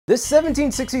The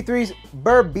 1763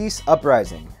 Berbice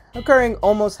Uprising. Occurring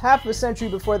almost half a century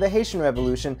before the Haitian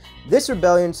Revolution, this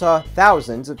rebellion saw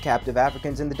thousands of captive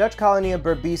Africans in the Dutch colony of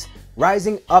Berbice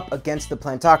rising up against the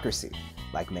plantocracy.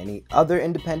 Like many other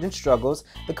independent struggles,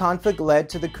 the conflict led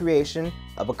to the creation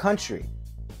of a country,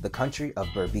 the country of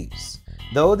Berbice.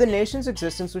 Though the nation's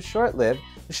existence was short-lived,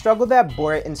 the struggle that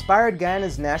bore it inspired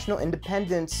Guyana's national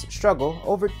independence struggle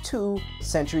over 2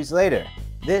 centuries later.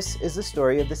 This is the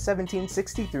story of the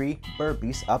 1763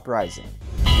 Berbice Uprising.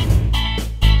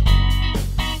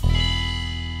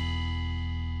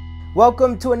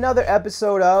 Welcome to another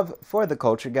episode of For the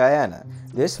Culture Guyana.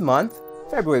 This month,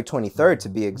 February 23rd to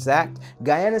be exact,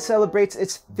 Guyana celebrates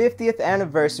its 50th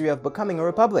anniversary of becoming a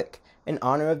republic. In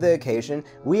honor of the occasion,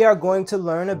 we are going to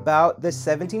learn about the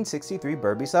 1763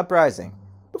 Berbice Uprising.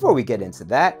 Before we get into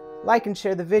that, like and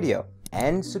share the video,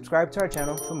 and subscribe to our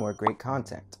channel for more great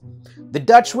content. The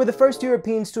Dutch were the first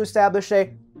Europeans to establish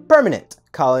a permanent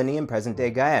colony in present-day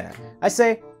Guyana. I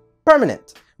say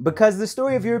permanent because the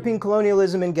story of European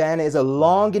colonialism in Guyana is a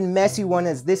long and messy one,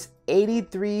 as this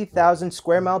 83,000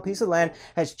 square mile piece of land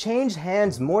has changed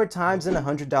hands more times than a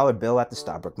 $100 bill at the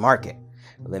stock market.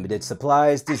 Limited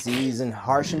supplies, disease, and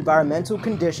harsh environmental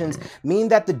conditions mean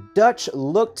that the Dutch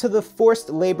looked to the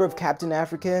forced labor of captive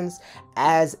Africans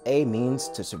as a means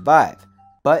to survive.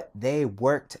 But they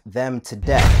worked them to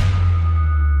death.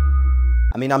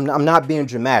 I mean, I'm not being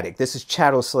dramatic. This is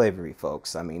chattel slavery,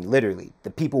 folks. I mean, literally,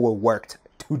 the people were worked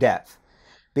to death.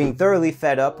 Being thoroughly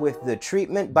fed up with the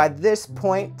treatment, by this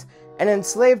point, an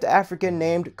enslaved African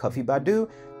named Kofi Badu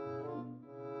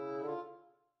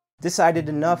decided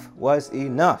enough was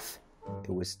enough. It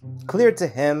was clear to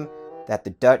him that the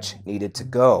Dutch needed to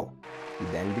go. He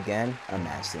then began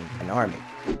amassing an army.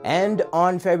 And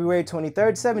on February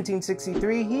 23rd,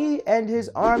 1763, he and his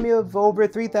army of over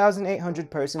 3,800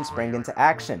 persons sprang into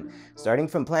action. Starting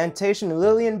from Plantation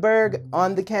Lilienberg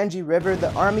on the Kanji River,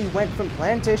 the army went from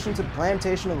plantation to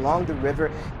plantation along the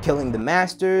river, killing the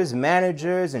masters,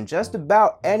 managers, and just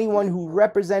about anyone who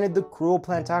represented the cruel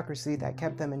plantocracy that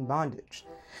kept them in bondage.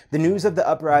 The news of the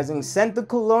uprising sent the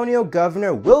colonial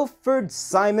governor Wilfred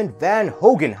Simon van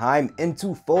Hogenheim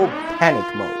into full panic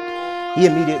mode. He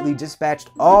immediately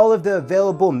dispatched all of the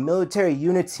available military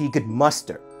units he could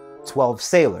muster, 12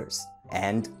 sailors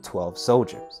and 12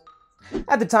 soldiers.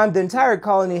 At the time, the entire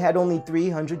colony had only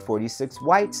 346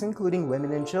 whites, including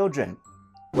women and children,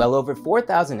 well over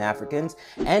 4,000 Africans,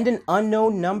 and an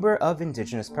unknown number of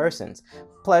indigenous persons.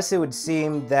 Plus, it would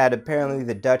seem that apparently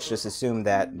the Dutch just assumed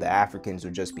that the Africans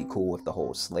would just be cool with the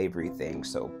whole slavery thing,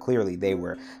 so clearly they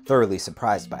were thoroughly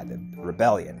surprised by the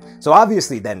rebellion. So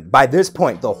obviously then, by this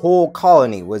point, the whole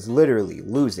colony was literally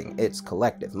losing its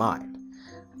collective mind.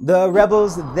 The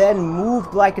rebels then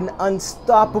moved like an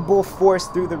unstoppable force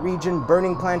through the region,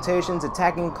 burning plantations,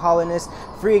 attacking colonists,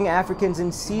 freeing Africans,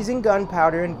 and seizing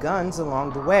gunpowder and guns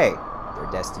along the way.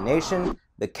 Their destination,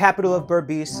 the capital of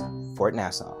Berbice, Fort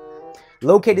Nassau,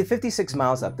 located 56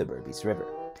 miles up the Berbice River.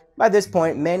 By this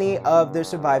point, many of the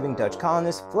surviving Dutch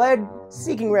colonists fled,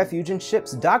 seeking refuge in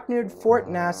ships docked near Fort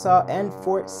Nassau and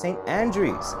Fort St.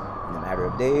 Andrews. In a matter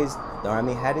of days, the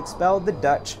army had expelled the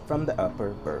Dutch from the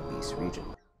upper Berbice region.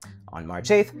 On March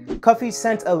 8th, Kofi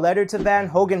sent a letter to Van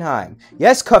Hogenheim.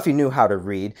 Yes, Kofi knew how to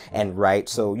read and write,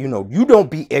 so you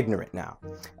don't be ignorant now.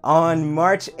 On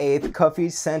March 8th, Kofi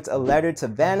sent a letter to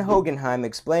Van Hogenheim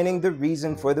explaining the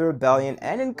reason for the rebellion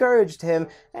and encouraged him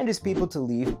and his people to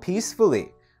leave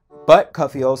peacefully. But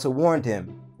Kofi also warned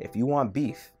him, if you want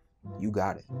beef, you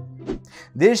got it.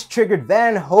 This triggered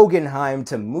Van Hogenheim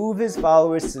to move his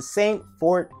followers to St.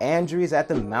 Fort Andrews at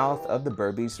the mouth of the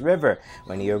Berbice River.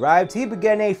 When he arrived, he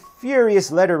began a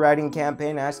furious letter-writing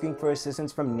campaign asking for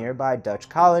assistance from nearby Dutch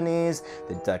colonies,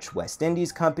 the Dutch West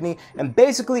Indies Company, and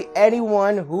basically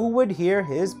anyone who would hear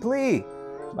his plea.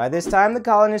 By this time, the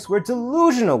colonists were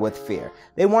delusional with fear.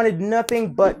 They wanted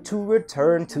nothing but to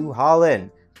return to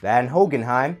Holland. Van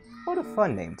Hogenheim, what a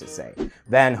fun name to say,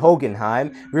 Van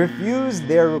Hogenheim refused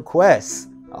their requests,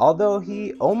 although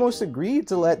he almost agreed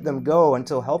to let them go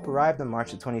until help arrived on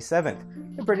March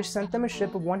 27th. The British sent them a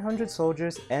ship of 100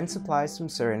 soldiers and supplies from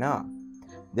Suriname.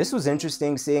 This was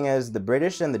interesting, seeing as the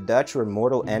British and the Dutch were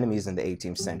mortal enemies in the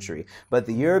 18th century, but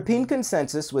the European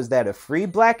consensus was that a free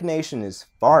black nation is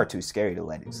far too scary to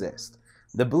let exist.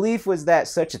 The belief was that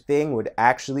such a thing would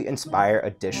actually inspire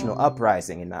additional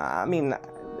uprising, and I mean,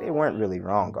 they weren't really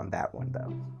wrong on that one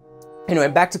though. Anyway,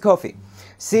 back to Kofi.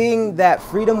 Seeing that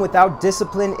freedom without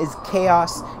discipline is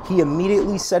chaos, he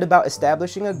immediately set about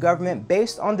establishing a government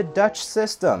based on the Dutch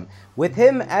system, with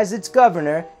him as its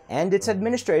governor and its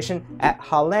administration at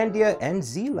Hollandia and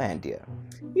Zeelandia.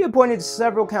 He appointed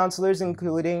several counselors,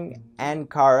 including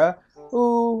Ankara,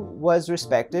 who was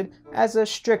respected as a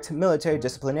strict military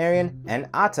disciplinarian, and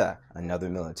Atta, another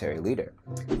military leader,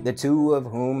 the two of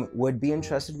whom would be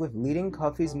entrusted with leading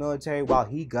Kofi's military while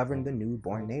he governed the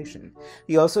newborn nation.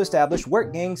 He also established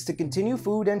work gangs to continue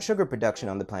food and sugar production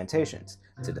on the plantations.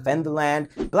 To defend the land,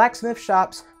 blacksmith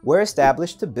shops were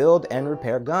established to build and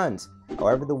repair guns.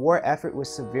 However, the war effort was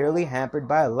severely hampered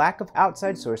by a lack of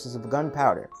outside sources of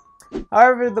gunpowder.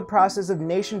 However, the process of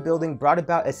nation building brought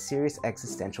about a serious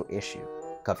existential issue.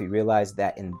 Kofi realized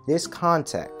that in this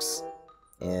context,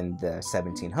 in the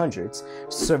 1700s,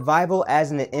 survival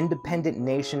as an independent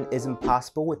nation is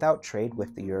impossible without trade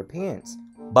with the Europeans.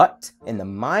 But in the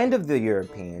mind of the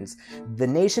Europeans, the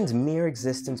nation's mere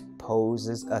existence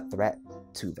poses a threat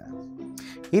to them.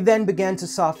 He then began to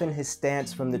soften his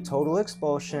stance from the total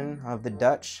expulsion of the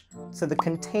Dutch to the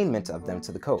containment of them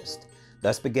to the coast.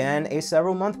 Thus began a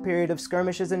several-month period of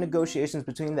skirmishes and negotiations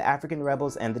between the African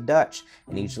rebels and the Dutch.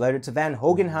 In each letter to Van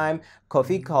Hogenheim,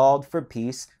 Kofi called for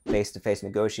peace, face-to-face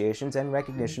negotiations, and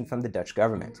recognition from the Dutch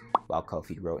government. While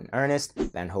Kofi wrote in earnest,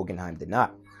 Van Hogenheim did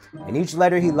not. In each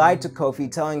letter, he lied to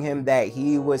Kofi, telling him that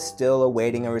he was still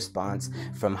awaiting a response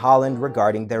from Holland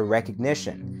regarding their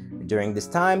recognition. During this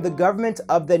time, the government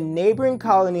of the neighboring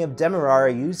colony of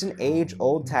Demerara used an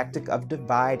age-old tactic of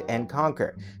divide and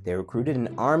conquer. They recruited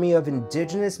an army of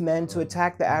indigenous men to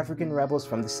attack the African rebels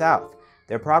from the south.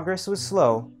 Their progress was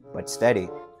slow, but steady.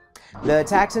 The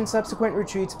attacks and subsequent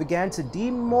retreats began to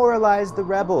demoralize the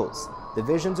rebels.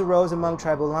 Divisions arose among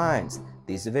tribal lines.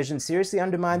 These divisions seriously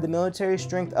undermined the military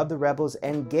strength of the rebels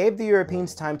and gave the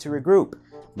Europeans time to regroup.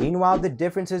 Meanwhile, the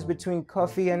differences between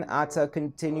Kofi and Atta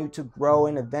continued to grow,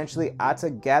 and eventually Atta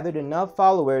gathered enough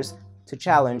followers to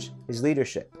challenge his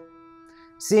leadership.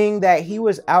 Seeing that he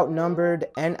was outnumbered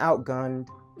and outgunned,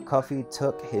 Kofi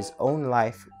took his own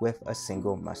life with a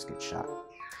single musket shot.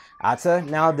 Atta,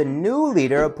 now the new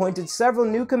leader, appointed several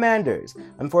new commanders.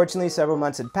 Unfortunately, several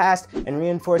months had passed, and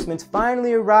reinforcements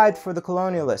finally arrived for the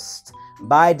colonialists.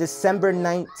 By December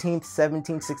 19,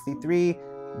 1763,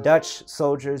 Dutch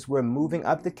soldiers were moving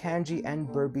up the Kanji and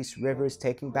Berbice rivers,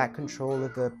 taking back control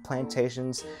of the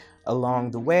plantations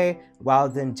along the way, while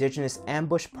the indigenous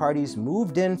ambush parties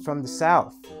moved in from the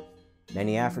south.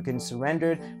 Many Africans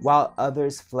surrendered, while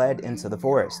others fled into the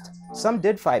forest. Some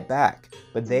did fight back,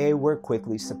 but they were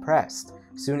quickly suppressed.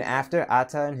 Soon after,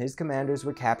 Atta and his commanders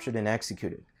were captured and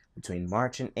executed. Between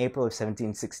March and April of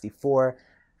 1764,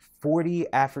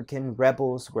 40 African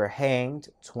rebels were hanged,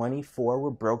 24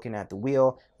 were broken at the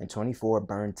wheel, and 24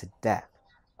 burned to death.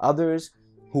 Others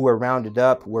who were rounded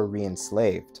up were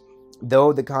re-enslaved.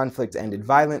 Though the conflict ended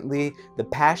violently, the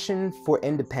passion for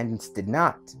independence did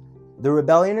not. The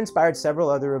rebellion inspired several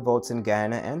other revolts in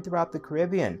Guyana and throughout the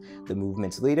Caribbean. The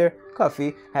movement's leader,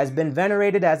 Kofi, has been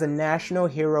venerated as a national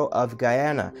hero of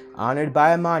Guyana, honored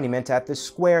by a monument at the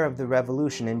Square of the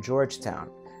Revolution in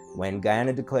Georgetown. When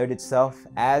Guyana declared itself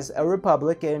as a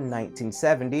republic in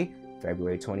 1970,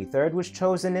 February 23rd was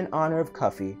chosen in honor of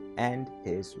Kofi and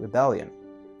his rebellion.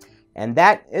 And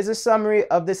that is a summary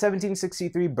of the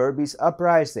 1763 Berbice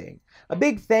Uprising. A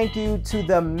big thank you to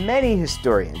the many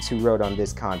historians who wrote on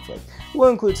this conflict. We'll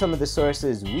include some of the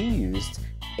sources we used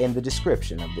in the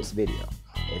description of this video.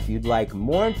 If you'd like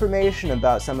more information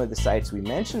about some of the sites we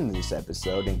mentioned in this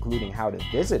episode, including how to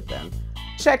visit them,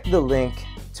 check the link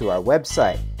to our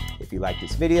website. If you like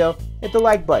this video, hit the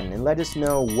like button and let us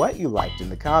know what you liked in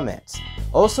the comments.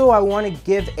 Also, I want to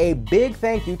give a big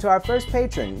thank you to our first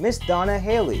patron, Miss Donna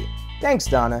Haley. Thanks,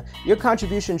 Donna. Your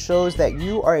contribution shows that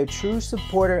you are a true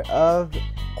supporter of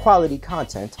quality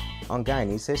content on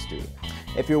Guyanese history.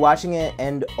 If you're watching it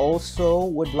and also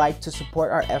would like to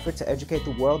support our effort to educate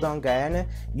the world on Guyana,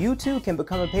 you too can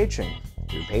become a patron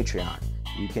through Patreon.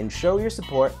 You can show your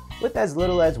support with as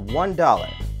little as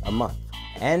 $1 a month.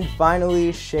 And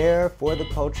finally, share For the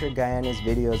Culture Guyana's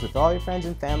videos with all your friends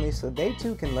and family so they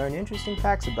too can learn interesting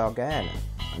facts about Guyana.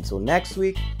 Until next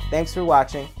week, thanks for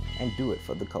watching and do it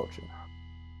for the culture.